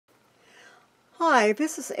Hi,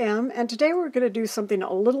 this is Em, and today we're going to do something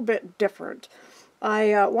a little bit different.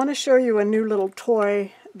 I want to show you a new little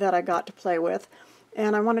toy that I got to play with,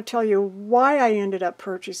 and I want to tell you why I ended up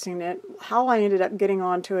purchasing it, how I ended up getting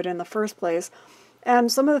onto it in the first place,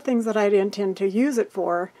 and some of the things that I intend to use it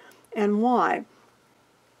for, and why.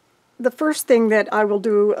 The first thing that I will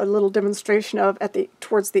do a little demonstration of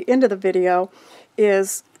towards the end of the video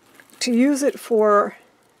is to use it for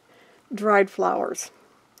dried flowers.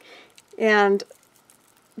 And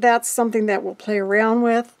that's something that we'll play around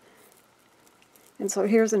with. And so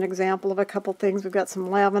here's an example of a couple things. We've got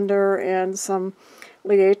some lavender and some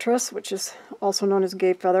liatris, which is also known as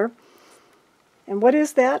gay feather. And what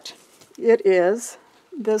is that? It is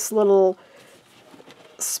this little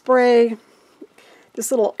spray,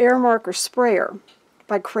 this little air marker sprayer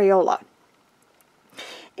by Crayola.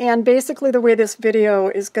 And basically the way this video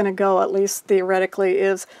is going to go, at least theoretically,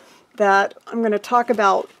 is that I'm going to talk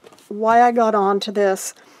about why I got onto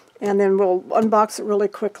this, and then we'll unbox it really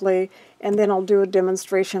quickly, and then I'll do a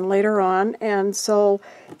demonstration later on. And so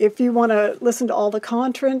if you want to listen to all the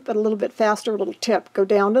content but a little bit faster, a little tip, go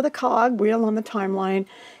down to the cog wheel on the timeline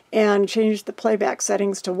and change the playback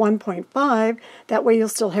settings to 1.5. That way you'll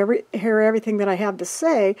still hear everything that I have to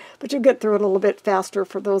say, but you'll get through it a little bit faster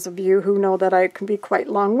for those of you who know that I can be quite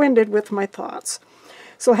long-winded with my thoughts.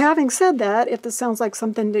 So having said that, if this sounds like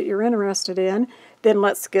something that you're interested in, then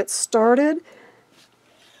let's get started.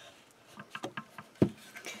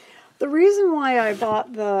 The reason why I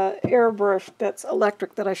bought the airbrush that's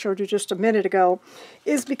electric that I showed you just a minute ago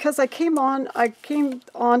is because I came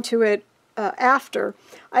onto it after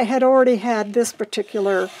I had already had this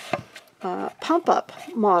particular pump-up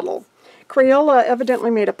model. Crayola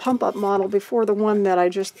evidently made a pump-up model before the one that I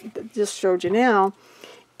just showed you now.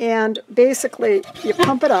 And basically, you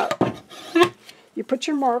pump it up. You put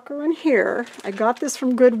your marker in here. I got this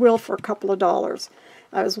from Goodwill for a couple of dollars.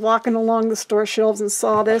 I was walking along the store shelves and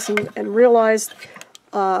saw this and realized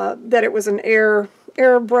that it was an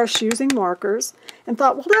airbrush using markers, and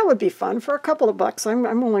thought, well, that would be fun for a couple of bucks. I'm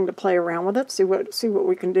willing to play around with it, see what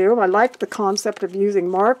we can do. I like the concept of using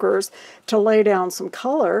markers to lay down some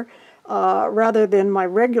color rather than my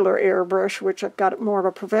regular airbrush, which I've got more of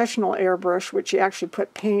a professional airbrush, which you actually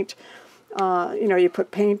put paint. You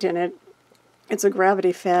put paint in it. It's a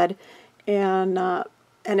gravity fed, and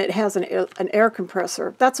it has an air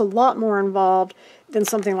compressor. That's a lot more involved than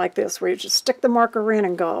something like this, where you just stick the marker in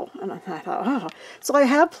and go. And I thought, oh. So I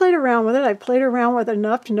have played around with it. I played around with it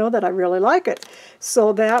enough to know that I really like it.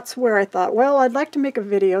 So that's where I thought, well, I'd like to make a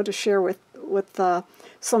video to share with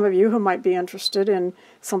some of you who might be interested in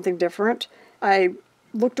something different. I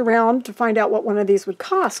looked around to find out what one of these would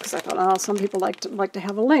cost, because I thought, oh, some people like to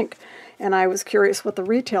have a link. And I was curious what the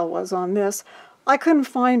retail was on this. I couldn't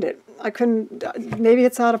find it. I couldn't, maybe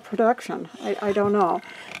it's out of production. I don't know.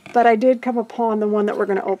 But I did come upon the one that we're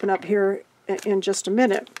going to open up here in just a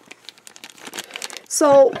minute.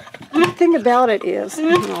 So the thing about it is,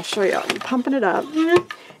 and I'll show you, I'm pumping it up.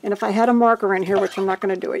 And if I had a marker in here, which I'm not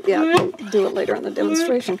going to do it yet, I'll do it later in the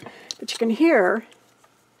demonstration, but you can hear,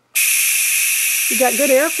 you got good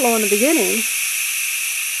airflow in the beginning,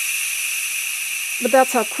 but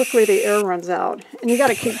that's how quickly the air runs out. And you got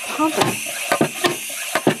to keep pumping.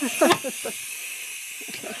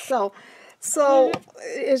 So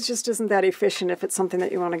it just isn't that efficient if it's something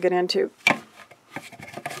that you want to get into.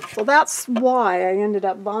 So that's why I ended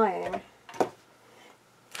up buying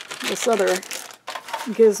this other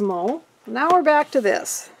gizmo. Now we're back to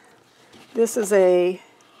this. This is a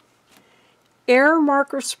air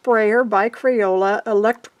marker sprayer by Crayola,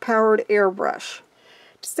 electric-powered airbrush.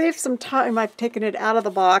 To save some time, I've taken it out of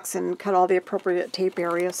the box and cut all the appropriate tape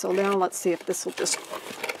area. So now let's see if this will just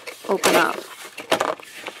open up.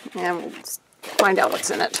 And we'll find out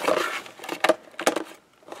what's in it.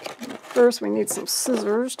 First, we need some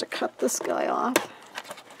scissors to cut this guy off.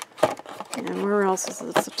 And where else is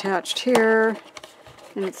it? It's attached here.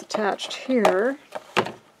 And it's attached here.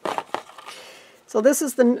 So this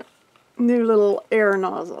is the new little air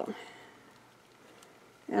nozzle.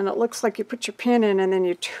 And it looks like you put your pin in and then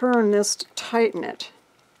you turn this to tighten it.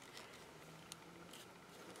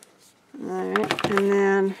 Alright, and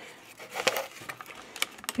then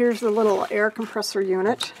here's the little air compressor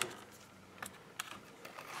unit.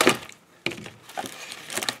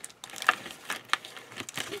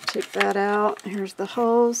 Take that out. Here's the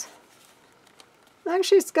hose.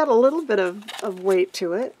 Actually, it's got a little bit of weight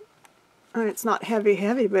to it. I mean, it's not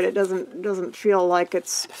heavy, but it doesn't feel like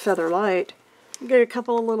it's feather light. Get a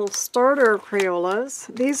couple of little starter Crayolas.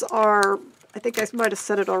 These are, I think I might have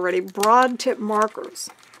said it already, broad tip markers.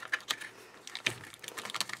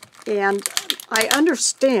 And I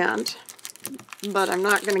understand but I'm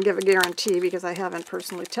not going to give a guarantee because I haven't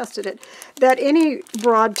personally tested it, that any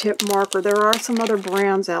broad tip marker, there are some other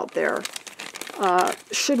brands out there,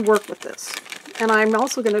 should work with this. And I'm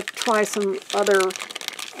also going to try some other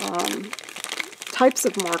types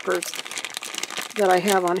of markers that I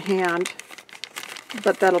have on hand,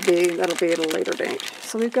 but that'll be at a later date.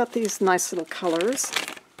 So we've got these nice little colors.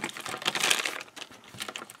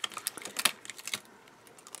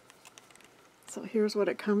 So here's what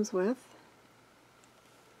it comes with.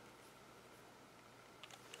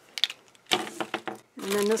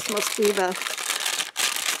 And then this must be the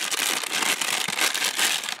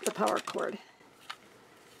power cord,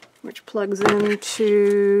 which plugs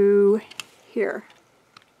into here.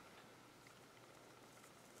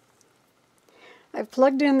 I've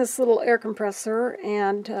plugged in this little air compressor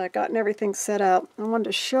and gotten everything set up. I wanted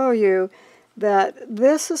to show you that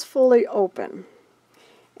this is fully open,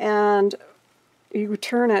 and you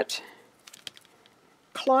turn it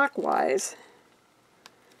clockwise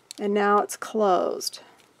and now it's closed.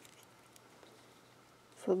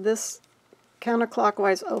 So this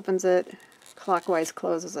counterclockwise opens it, clockwise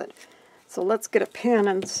closes it. So let's get a pin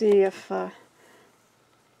and see if what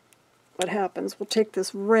happens. We'll take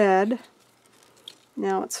this red.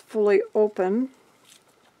 Now it's fully open.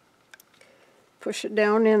 Push it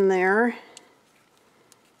down in there,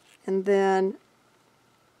 and then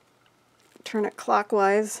turn it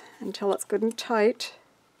clockwise until it's good and tight.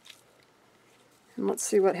 And let's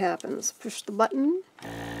see what happens. Push the button.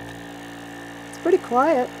 It's pretty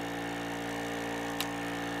quiet.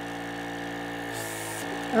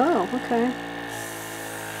 Oh, okay.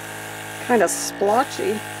 Kind of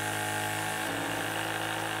splotchy.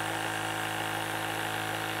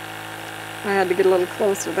 I had to get a little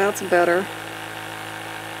closer. That's better.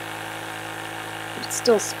 It's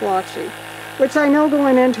still splotchy, which I know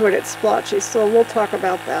going into it it's splotchy, so we'll talk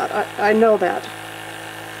about that. I know that,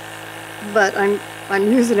 but I'm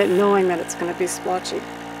using it knowing that it's going to be splotchy.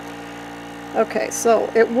 Okay, so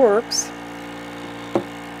it works.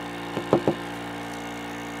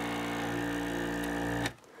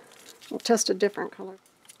 We'll test a different color.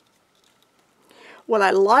 What I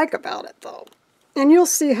like about it, though, and you'll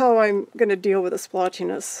see how I'm going to deal with the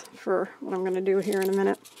splotchiness for what I'm going to do here in a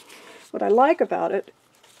minute. What I like about it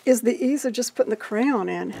is the ease of just putting the crayon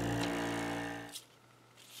in.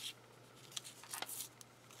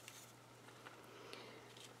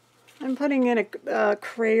 I'm putting in a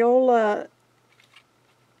Crayola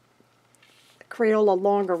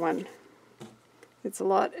longer one. It's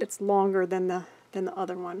longer than the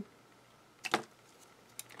other one.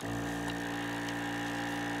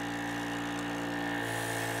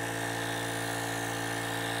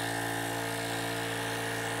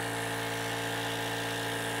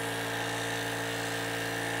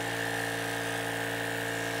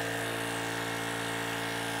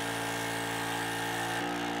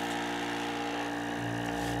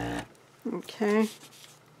 Okay,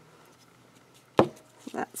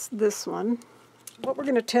 that's this one. What we're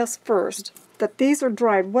going to test first, that these are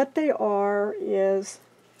dried. What they are is,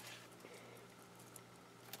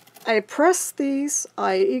 I press these,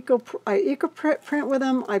 I eco print with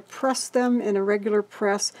them, I press them in a regular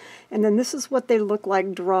press, and then this is what they look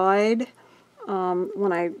like dried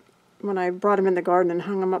when I brought them in the garden and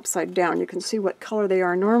hung them upside down. You can see what color they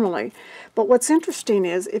are normally. But what's interesting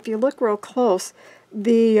is, if you look real close,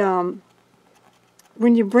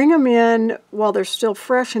 when you bring them in while they're still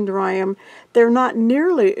fresh and dry them, they're not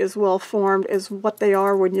nearly as well formed as what they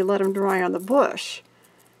are when you let them dry on the bush.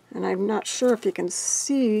 And I'm not sure if you can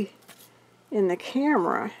see in the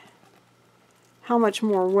camera how much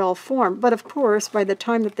more well formed. But of course, by the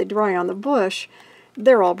time that they dry on the bush,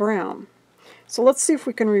 they're all brown. So let's see if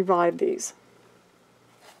we can revive these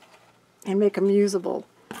and make them usable.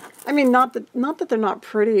 I mean, not that they're not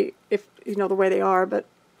pretty, if you know the way they are, but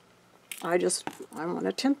I want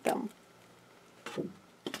to tint them.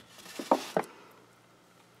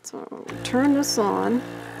 So turn this on,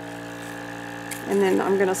 and then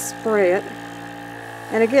I'm going to spray it.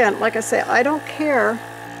 And again, like I say, I don't care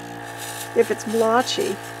if it's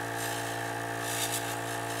blotchy,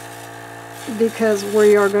 because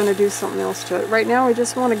we are going to do something else to it. Right now we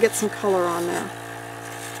just want to get some color on there.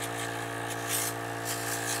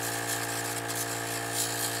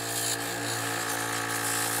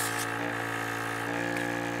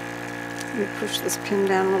 Let me push this pin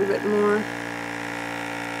down a little bit more.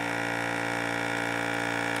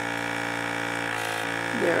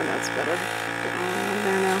 There, that's better. Get on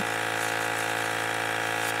there now.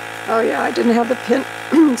 Oh yeah, I didn't have the pin,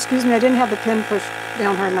 excuse me, I didn't have the pin pushed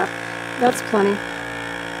down hard enough. That's plenty.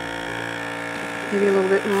 Maybe a little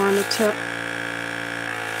bit more on the tip.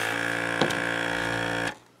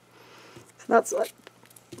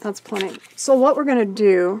 That's plenty. So what we're going to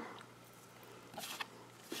do,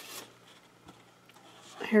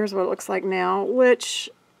 here's what it looks like now, which,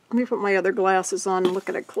 let me put my other glasses on and look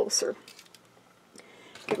at it closer.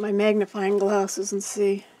 Get my magnifying glasses and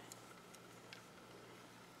see.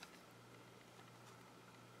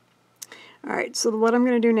 Alright, so what I'm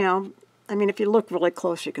going to do now, I mean, if you look really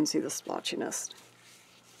close, you can see the splotchiness.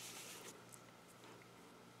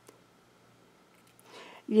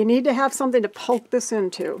 You need to have something to poke this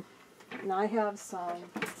into. And I have some,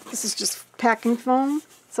 this is just packing foam,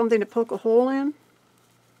 something to poke a hole in.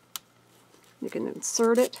 You can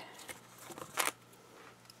insert it.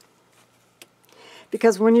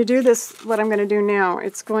 Because when you do this, what I'm going to do now,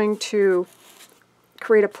 it's going to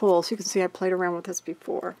create a pull. So you can see I played around with this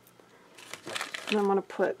before. And I'm going to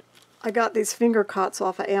put, I got these finger cots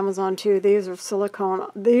off of Amazon too. These are silicone.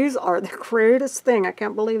 These are the greatest thing. I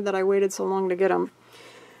can't believe that I waited so long to get them.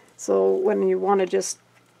 So when you want to just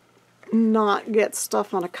not get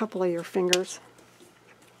stuff on a couple of your fingers,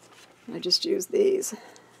 I just use these.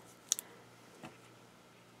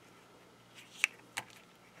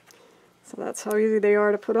 So that's how easy they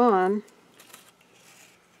are to put on.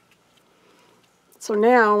 So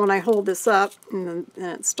now when I hold this up and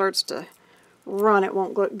it starts to run, it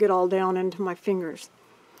won't get all down into my fingers.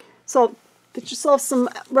 So get yourself some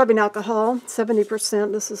rubbing alcohol,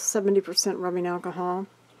 70%. This is 70% rubbing alcohol.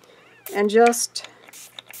 And just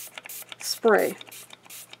spray.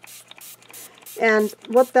 And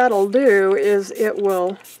what that'll do is it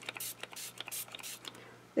will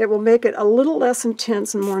make it a little less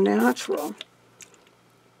intense and more natural.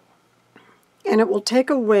 And it will take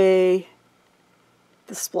away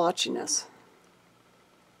the splotchiness.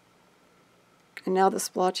 And now the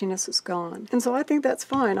splotchiness is gone. And so I think that's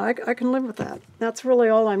fine. I can live with that. That's really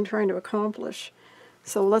all I'm trying to accomplish.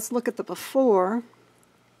 So let's look at the before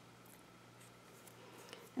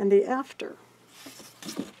and the after.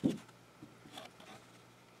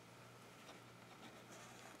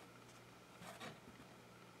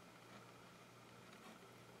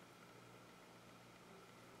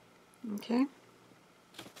 Okay.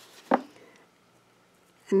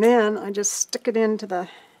 And then I just stick it into there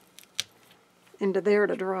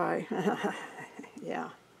to dry. Yeah.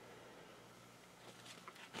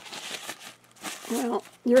 Well,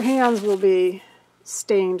 your hands will be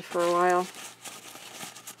stained for a while.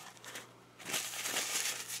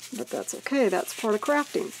 But that's okay, that's part of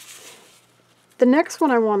crafting. The next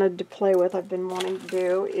one I wanted to play with, I've been wanting to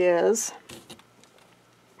do, is,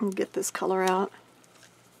 I'll get this color out,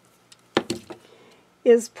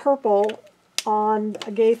 is purple on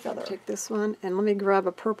a gay feather. Take this one and let me grab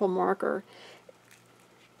a purple marker.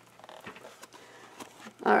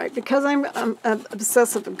 Alright, because I'm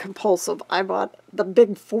obsessive and compulsive, I bought the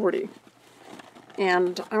big 40.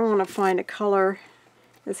 And I want to find a color,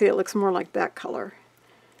 let's see, it looks more like that color.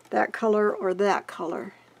 That color or that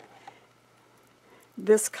color.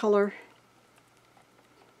 This color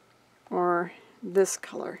or this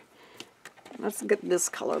color. Let's get this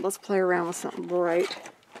color. Let's play around with something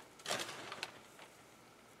bright.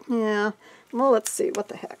 Yeah, well, let's see. What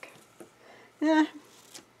the heck? Yeah.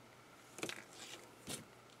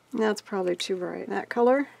 That's probably too bright. That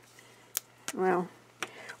color? Well,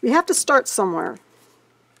 we have to start somewhere.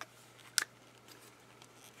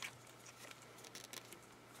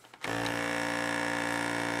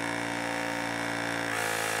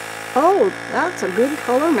 Oh, that's a good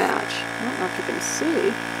color match. I don't know if you can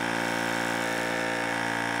see.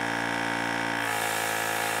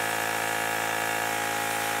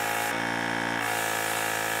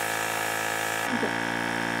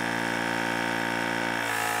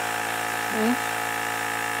 Okay.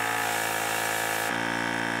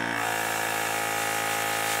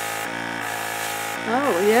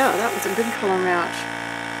 Oh yeah, that was a good color match.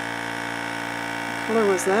 What color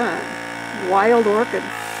was that? Wild Orchid.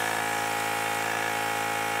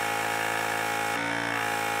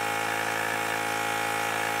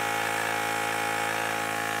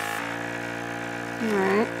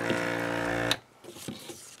 Alright.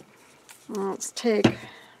 Well, let's take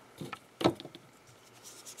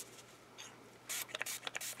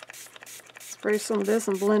spray some of this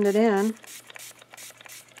and blend it in.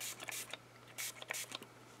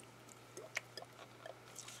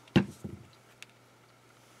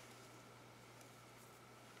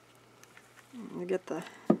 Let me get the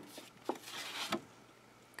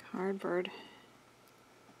cardboard.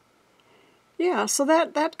 Yeah, so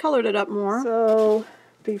that colored it up more. So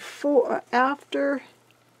before, after,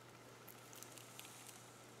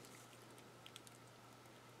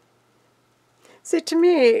 See, to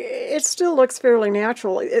me, it still looks fairly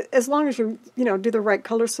natural, as long as you do the right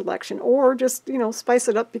color selection, or just spice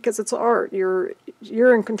it up because it's art. You're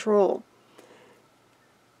in control.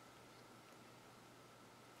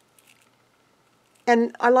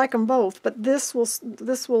 And I like them both, but this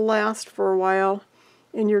will last for a while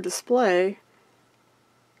in your display.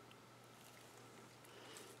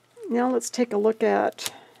 Now let's take a look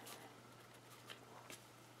at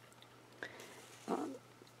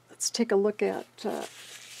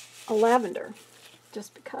a lavender,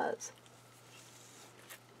 just because.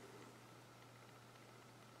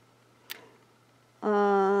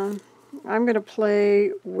 I'm going to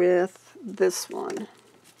play with this one.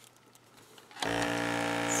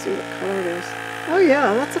 Let's see what color it is. Oh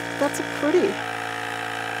yeah, that's a pretty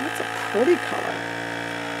color.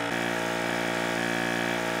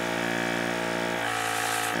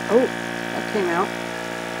 Oh, that came out.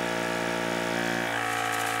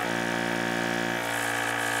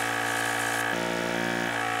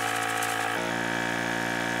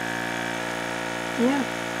 Yeah.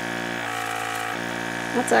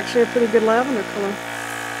 That's actually a pretty good lavender color.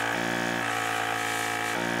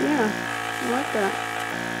 Yeah, I like that.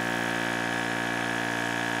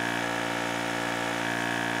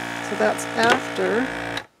 So that's after.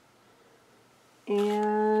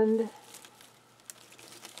 And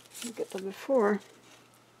look at the before.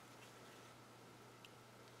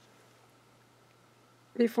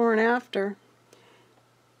 Before and after.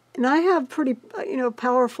 And I have pretty,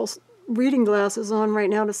 powerful reading glasses on right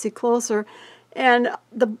now to see closer, and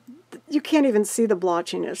you can't even see the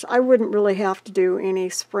blotchiness. I wouldn't really have to do any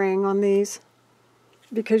spraying on these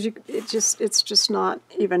because it's just not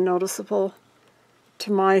even noticeable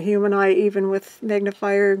to my human eye, even with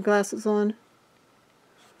magnifier glasses on.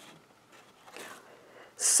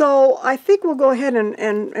 So I think we'll go ahead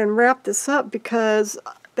and wrap this up, because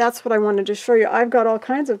that's what I wanted to show you. I've got all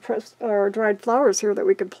kinds of dried flowers here that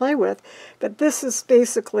we could play with, but this is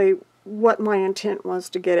basically what my intent was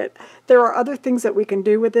to get it. There are other things that we can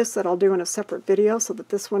do with this that I'll do in a separate video so that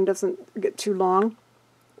this one doesn't get too long.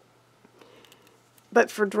 But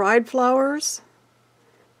for dried flowers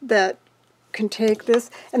that can take this,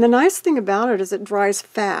 and the nice thing about it is it dries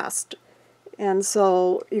fast, and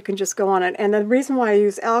so you can just go on it. And the reason why I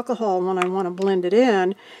use alcohol when I want to blend it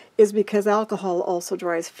in is because alcohol also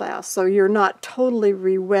dries fast, so you're not totally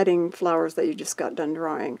re-wetting flowers that you just got done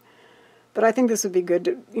drying. But I think this would be good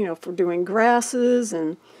to, for doing grasses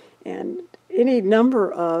and any number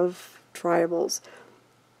of tribals.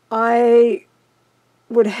 I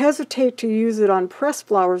would hesitate to use it on pressed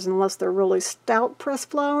flowers unless they're really stout pressed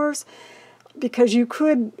flowers, because you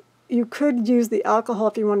could use the alcohol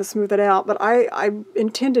if you want to smooth it out, but I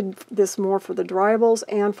intended this more for the dryable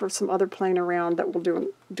and for some other playing around that we'll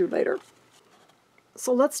do later.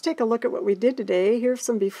 So let's take a look at what we did today. Here's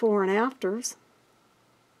some before and afters.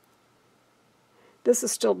 This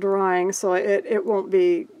is still drying, so it won't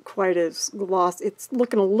be quite as glossy. It's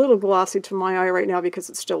looking a little glossy to my eye right now because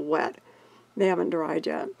it's still wet. They haven't dried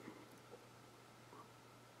yet.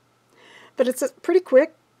 But it's pretty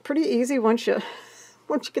quick, pretty easy once you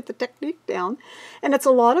get the technique down. And it's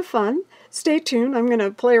a lot of fun. Stay tuned. I'm going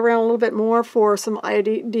to play around a little bit more for some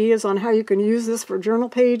ideas on how you can use this for journal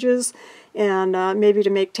pages and maybe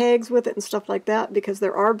to make tags with it and stuff like that, because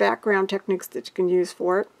there are background techniques that you can use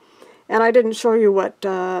for it. And I didn't show you what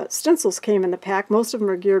stencils came in the pack. Most of them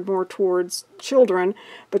are geared more towards children,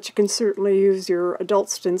 but you can certainly use your adult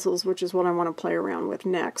stencils, which is what I want to play around with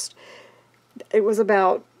next. It was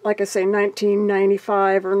about, like I say,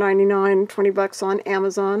 $19.95 or $99, 20 bucks on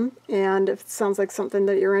Amazon. And if it sounds like something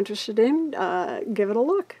that you're interested in, give it a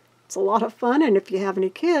look. It's a lot of fun, and if you have any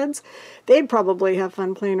kids, they'd probably have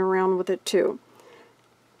fun playing around with it too.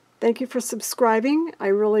 Thank you for subscribing. I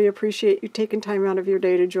really appreciate you taking time out of your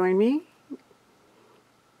day to join me.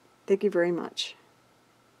 Thank you very much.